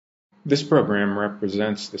This program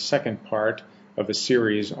represents the second part of a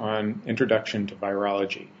series on Introduction to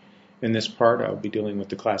Virology. In this part, I'll be dealing with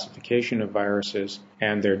the classification of viruses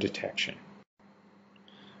and their detection.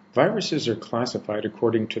 Viruses are classified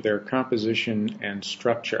according to their composition and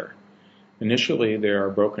structure. Initially, they are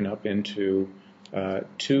broken up into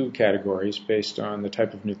two categories based on the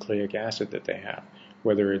type of nucleic acid that they have,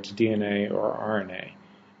 whether it's DNA or RNA.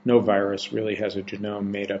 No virus really has a genome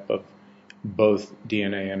made up of both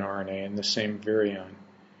DNA and RNA in the same virion.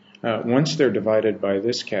 Once they're divided by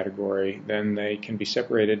this category, then they can be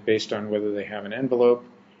separated based on whether they have an envelope,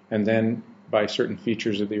 and then by certain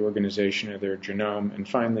features of the organization of their genome, and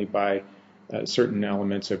finally by certain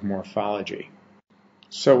elements of morphology.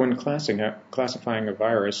 So when classifying a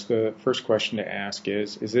virus, the first question to ask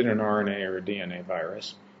is it an RNA or a DNA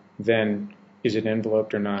virus? Then, is it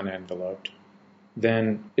enveloped or non-enveloped?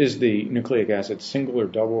 Then, is the nucleic acid single or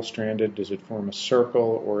double-stranded? Does it form a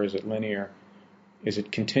circle or is it linear? Is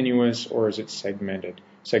it continuous or is it segmented?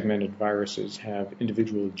 Segmented viruses have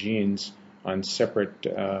individual genes on separate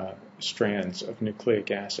strands of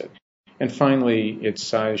nucleic acid. And finally, its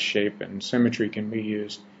size, shape, and symmetry can be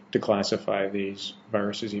used to classify these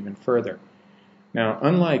viruses even further. Now,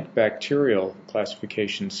 unlike bacterial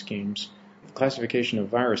classification schemes, classification of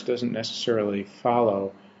virus doesn't necessarily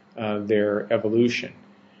follow their evolution.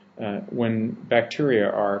 When bacteria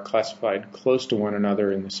are classified close to one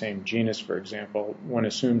another in the same genus, for example, one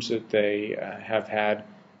assumes that they have had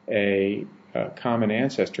a common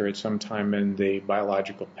ancestor at some time in the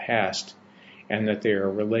biological past and that they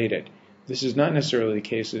are related. This is not necessarily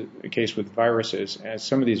the case with viruses, as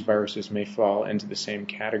some of these viruses may fall into the same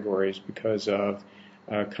categories because of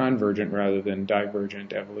convergent rather than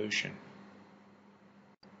divergent evolution.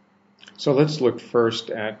 So let's look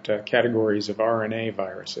first at categories of RNA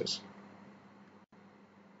viruses.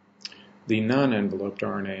 The non-enveloped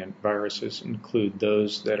RNA viruses include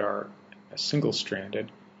those that are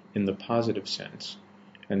single-stranded in the positive sense,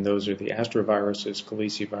 and those are the astroviruses,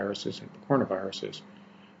 caliciviruses, and picornaviruses,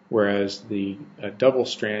 whereas the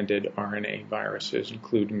double-stranded RNA viruses,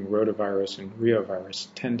 including rotavirus and reovirus,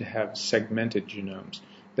 tend to have segmented genomes.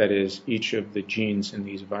 That is, each of the genes in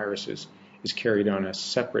these viruses is carried on a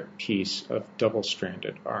separate piece of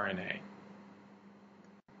double-stranded RNA.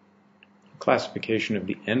 Classification of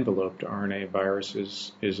the enveloped RNA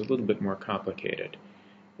viruses is a little bit more complicated.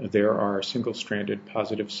 There are single-stranded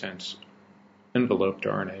positive sense enveloped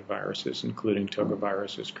RNA viruses, including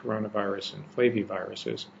tocoviruses, coronavirus, and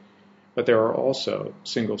flaviviruses, but there are also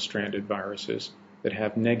single-stranded viruses that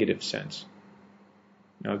have negative sense.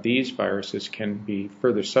 Now, these viruses can be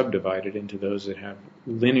further subdivided into those that have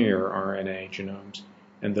linear RNA genomes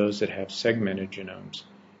and those that have segmented genomes,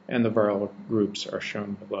 and the viral groups are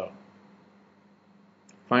shown below.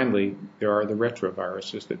 Finally, there are the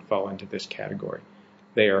retroviruses that fall into this category.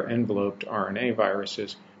 They are enveloped RNA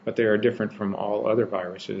viruses, but they are different from all other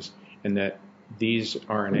viruses in that these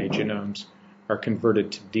RNA genomes are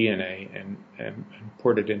converted to DNA and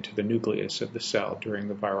ported into the nucleus of the cell during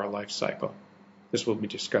the viral life cycle. This will be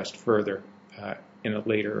discussed further in a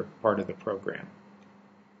later part of the program.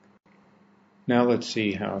 Now let's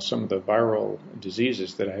see how some of the viral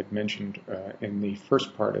diseases that I had mentioned in the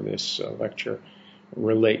first part of this lecture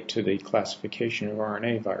relate to the classification of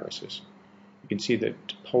RNA viruses. You can see that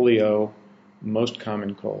polio, most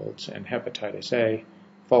common colds, and hepatitis A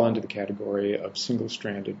fall into the category of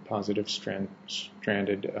single-stranded,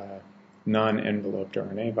 positive-stranded, non-enveloped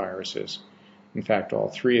RNA viruses. In fact, all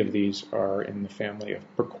three of these are in the family of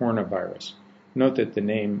picornavirus. Note that the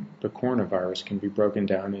name picornavirus can be broken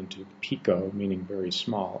down into pico, meaning very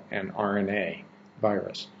small, and RNA,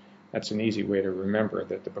 virus. That's an easy way to remember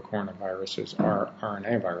that the picornaviruses are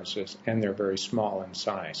RNA viruses, and they're very small in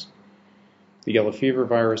size. The yellow fever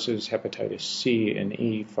viruses, hepatitis C and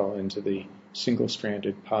E, fall into the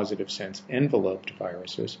single-stranded positive sense enveloped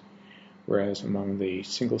viruses, whereas among the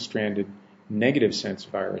single-stranded negative sense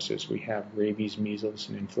viruses we have rabies, measles,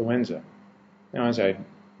 and influenza. Now, as I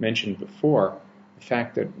mentioned before, the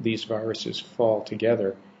fact that these viruses fall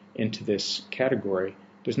together into this category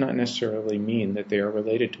does not necessarily mean that they are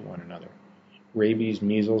related to one another. Rabies,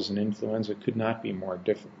 measles, and influenza could not be more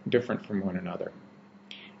different from one another.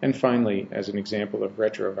 And finally, as an example of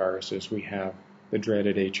retroviruses, we have the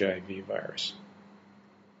dreaded HIV virus.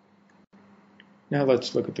 Now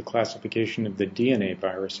let's look at the classification of the DNA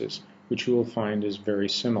viruses, which you will find is very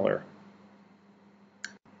similar.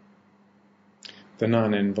 The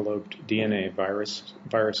non-enveloped DNA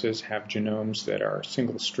viruses have genomes that are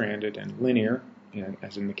single-stranded and linear,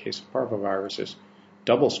 as in the case of parvoviruses,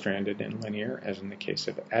 double-stranded and linear, as in the case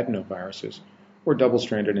of adenoviruses, or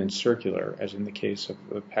double-stranded and circular, as in the case of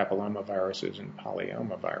the papillomaviruses and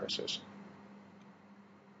polyomaviruses.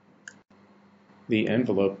 The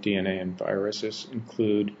envelope DNA in viruses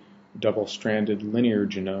include double-stranded linear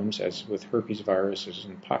genomes, as with herpes viruses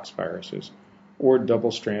and pox viruses, or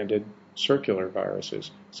double-stranded circular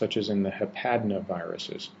viruses, such as in the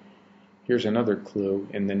hepadnaviruses. Here's another clue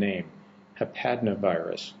in the name,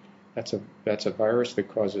 hepadnavirus. That's a virus that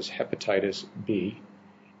causes hepatitis B,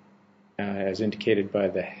 as indicated by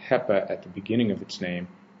the HEPA at the beginning of its name,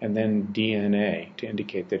 and then DNA to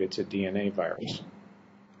indicate that it's a DNA virus.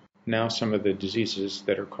 Now some of the diseases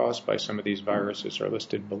that are caused by some of these viruses are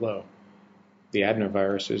listed below. The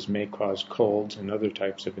adenoviruses may cause colds and other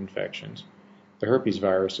types of infections. The herpes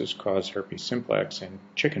viruses cause herpes simplex and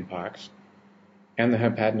chickenpox. And the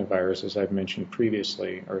hepadnaviruses I've mentioned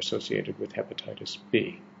previously are associated with hepatitis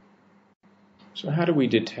B. So how do we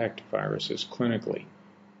detect viruses clinically?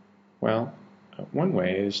 Well, one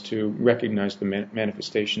way is to recognize the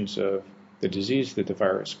manifestations of the disease that the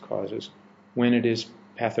virus causes when it is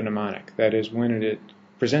pathognomonic, that is, when it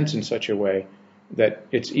presents in such a way that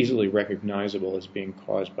it's easily recognizable as being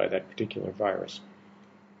caused by that particular virus.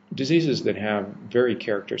 Diseases that have very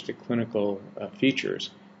characteristic clinical features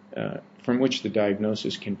from which the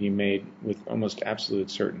diagnosis can be made with almost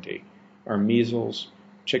absolute certainty are measles,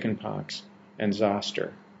 chickenpox, and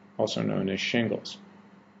zoster, also known as shingles.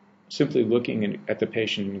 Simply looking at the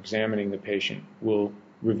patient and examining the patient will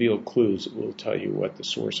reveal clues that will tell you what the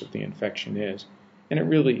source of the infection is. And it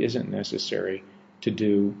really isn't necessary to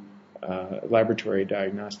do laboratory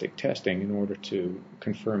diagnostic testing in order to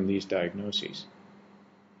confirm these diagnoses.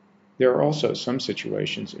 There are also some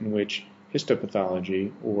situations in which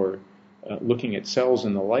histopathology, or looking at cells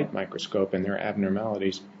in the light microscope and their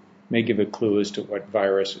abnormalities, may give a clue as to what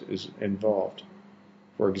virus is involved.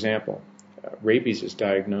 For example, rabies is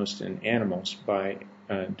diagnosed in animals by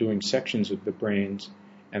doing sections of the brains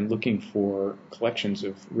and looking for collections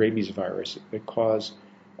of rabies virus that cause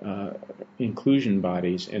inclusion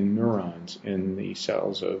bodies in neurons in the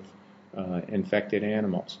cells of infected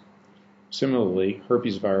animals. Similarly,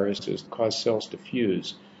 herpes viruses cause cells to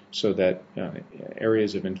fuse so that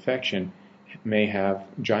areas of infection may have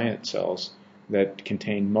giant cells that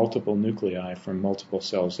contain multiple nuclei from multiple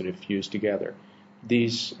cells that have fused together.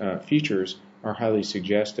 These features are highly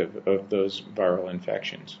suggestive of those viral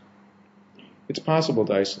infections. It's possible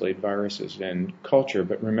to isolate viruses in culture,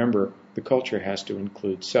 but remember, the culture has to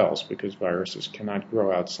include cells because viruses cannot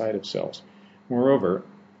grow outside of cells. Moreover,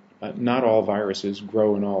 not all viruses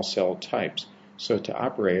grow in all cell types, so to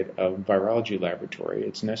operate a virology laboratory,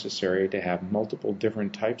 it's necessary to have multiple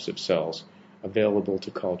different types of cells available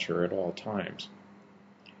to culture at all times.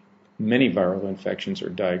 Many viral infections are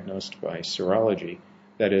diagnosed by serology,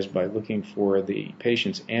 that is, by looking for the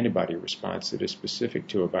patient's antibody response that is specific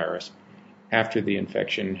to a virus after the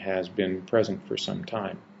infection has been present for some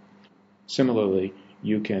time. Similarly,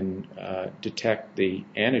 you can detect the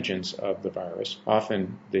antigens of the virus,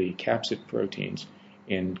 often the capsid proteins,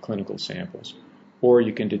 in clinical samples, or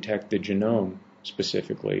you can detect the genome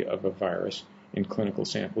specifically of a virus in clinical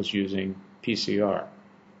samples using PCR.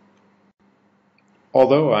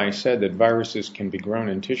 Although I said that viruses can be grown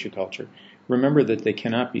in tissue culture, remember that they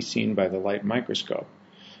cannot be seen by the light microscope.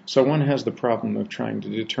 So one has the problem of trying to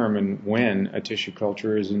determine when a tissue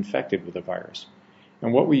culture is infected with a virus.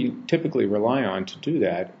 And what we typically rely on to do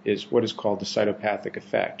that is what is called the cytopathic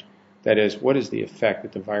effect. That is, what is the effect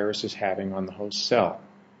that the virus is having on the host cell?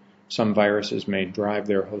 Some viruses may drive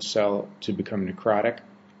their host cell to become necrotic,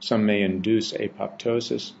 some may induce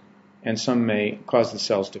apoptosis, and some may cause the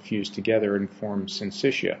cells to fuse together and form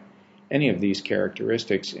syncytia. Any of these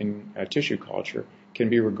characteristics in tissue culture can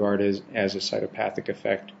be regarded as a cytopathic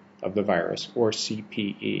effect of the virus, or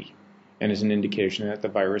CPE, and is an indication that the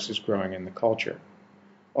virus is growing in the culture.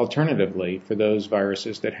 Alternatively, for those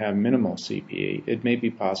viruses that have minimal CPE, it may be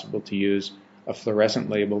possible to use a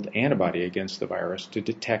fluorescent-labeled antibody against the virus to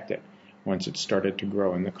detect it once it's started to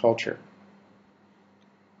grow in the culture.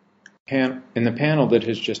 In the panel that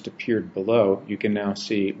has just appeared below, you can now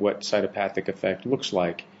see what cytopathic effect looks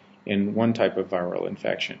like in one type of viral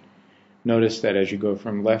infection. Notice that as you go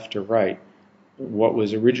from left to right, what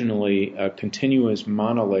was originally a continuous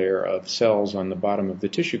monolayer of cells on the bottom of the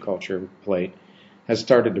tissue culture plate has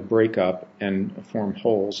started to break up and form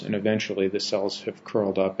holes, and eventually the cells have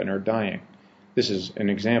curled up and are dying. This is an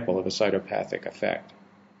example of a cytopathic effect.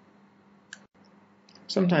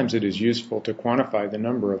 Sometimes it is useful to quantify the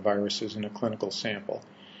number of viruses in a clinical sample.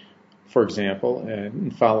 For example,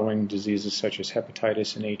 in following diseases such as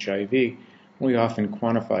hepatitis and HIV, we often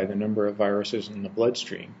quantify the number of viruses in the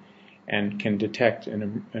bloodstream, and can detect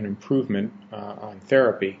an improvement on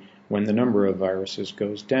therapy when the number of viruses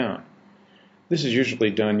goes down. This is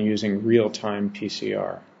usually done using real-time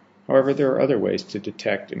PCR. However, there are other ways to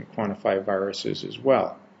detect and quantify viruses as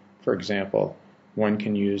well. For example, one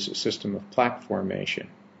can use a system of plaque formation.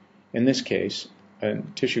 In this case, a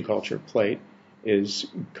tissue culture plate is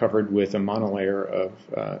covered with a monolayer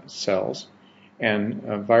of cells, and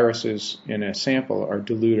viruses in a sample are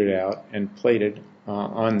diluted out and plated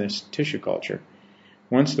on this tissue culture.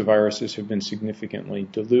 Once the viruses have been significantly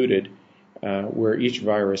diluted, where each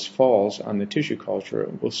virus falls on the tissue culture,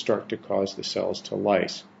 it will start to cause the cells to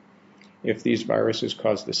lyse. If these viruses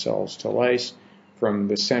cause the cells to lyse, from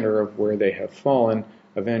the center of where they have fallen,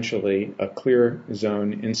 eventually a clear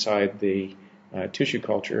zone inside the tissue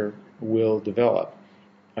culture will develop.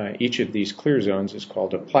 Each of these clear zones is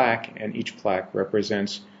called a plaque, and each plaque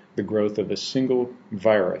represents the growth of a single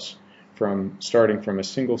virus, starting from a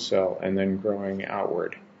single cell and then growing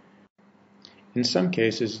outward. In some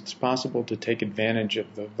cases, it's possible to take advantage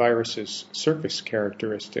of the virus's surface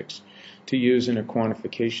characteristics to use in a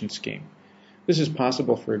quantification scheme. This is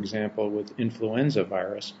possible, for example, with influenza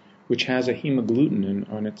virus, which has a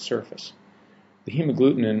hemagglutinin on its surface. The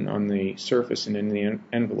hemagglutinin on the surface and in the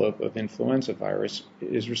envelope of influenza virus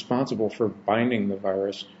is responsible for binding the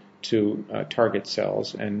virus to target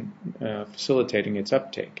cells and facilitating its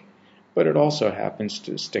uptake. But it also happens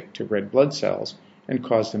to stick to red blood cells and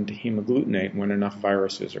cause them to hemagglutinate when enough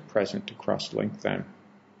viruses are present to cross-link them.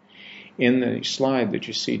 In the slide that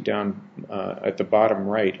you see down at the bottom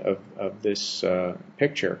right of this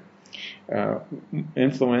picture,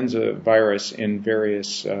 influenza virus in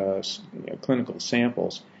various clinical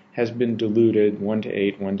samples has been diluted 1 to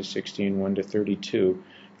 8, 1 to 16, 1 to 32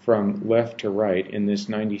 from left to right in this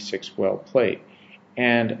 96-well plate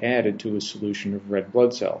and added to a solution of red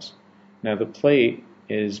blood cells. Now the plate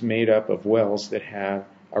is made up of wells that have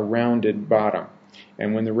a rounded bottom,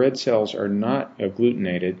 and when the red cells are not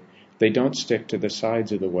agglutinated, they don't stick to the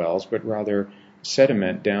sides of the wells, but rather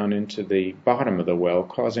sediment down into the bottom of the well,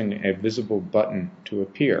 causing a visible button to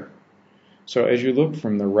appear. So as you look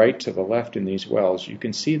from the right to the left in these wells, you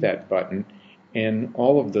can see that button in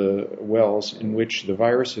all of the wells in which the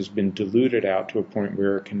virus has been diluted out to a point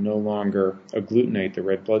where it can no longer agglutinate the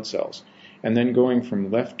red blood cells. And then going from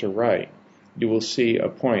left to right, you will see a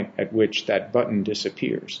point at which that button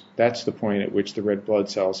disappears. That's the point at which the red blood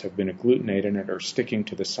cells have been agglutinated and are sticking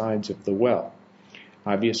to the sides of the well.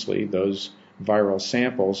 Obviously, those viral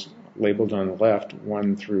samples labeled on the left,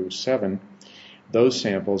 1 through 7, those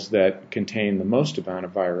samples that contain the most amount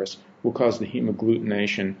of virus will cause the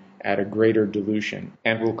hemagglutination at a greater dilution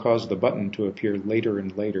and will cause the button to appear later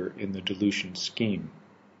and later in the dilution scheme.